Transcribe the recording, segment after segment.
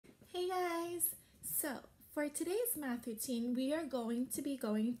So, for today's math routine, we are going to be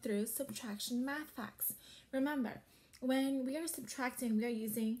going through subtraction math facts. Remember, when we are subtracting, we are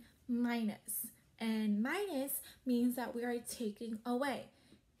using minus. And minus means that we are taking away,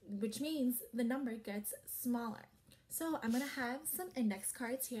 which means the number gets smaller. So I'm going to have some index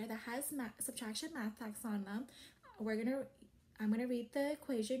cards here that has subtraction math facts on them. I'm going to read the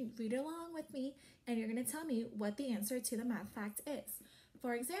equation, read along with me, and you're going to tell me what the answer to the math fact is.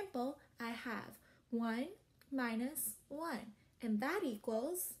 For example, I have 1 minus 1, and that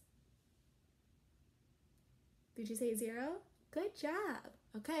equals, did you say 0? Good job.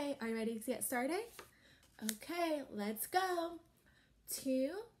 Okay, are you ready to get started? Okay, let's go. 2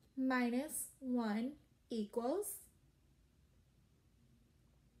 minus 1 equals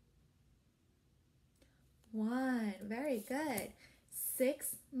 1. Very good.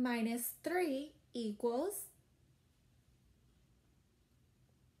 6 minus 3 equals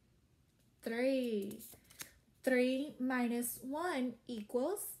 3. 3 minus 1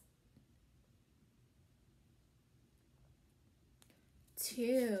 equals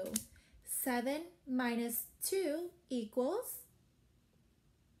 2. 7 minus 2 equals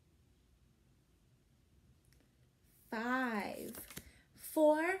 5.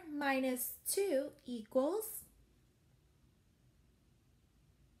 4 minus 2 equals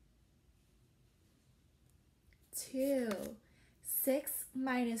 2. 6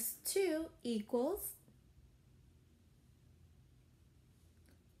 minus 2 equals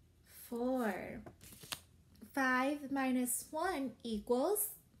 4. 5 minus 1 equals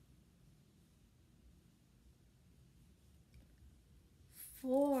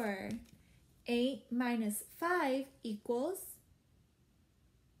 4. 8 minus 5 equals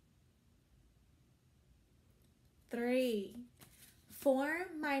 3. 4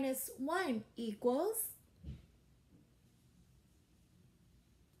 minus 1 equals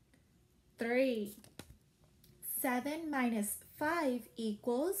 3. 7 minus 5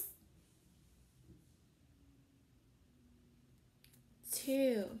 equals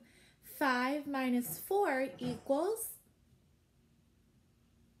 2. 5 minus 4 equals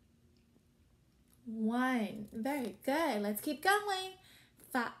 1. Very good. Let's keep going.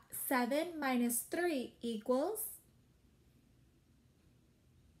 7 minus 3 equals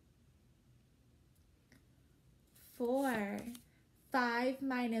 4. 5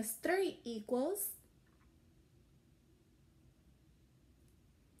 minus 3 equals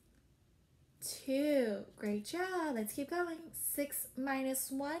 2. Great job. Let's keep going. 6 minus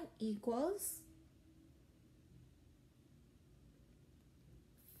 1 equals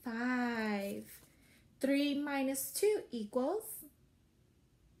 5. 3 minus 2 equals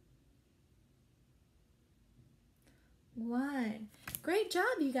 1. Great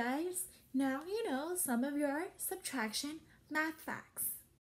job, you guys. Now you know some of your subtraction math facts.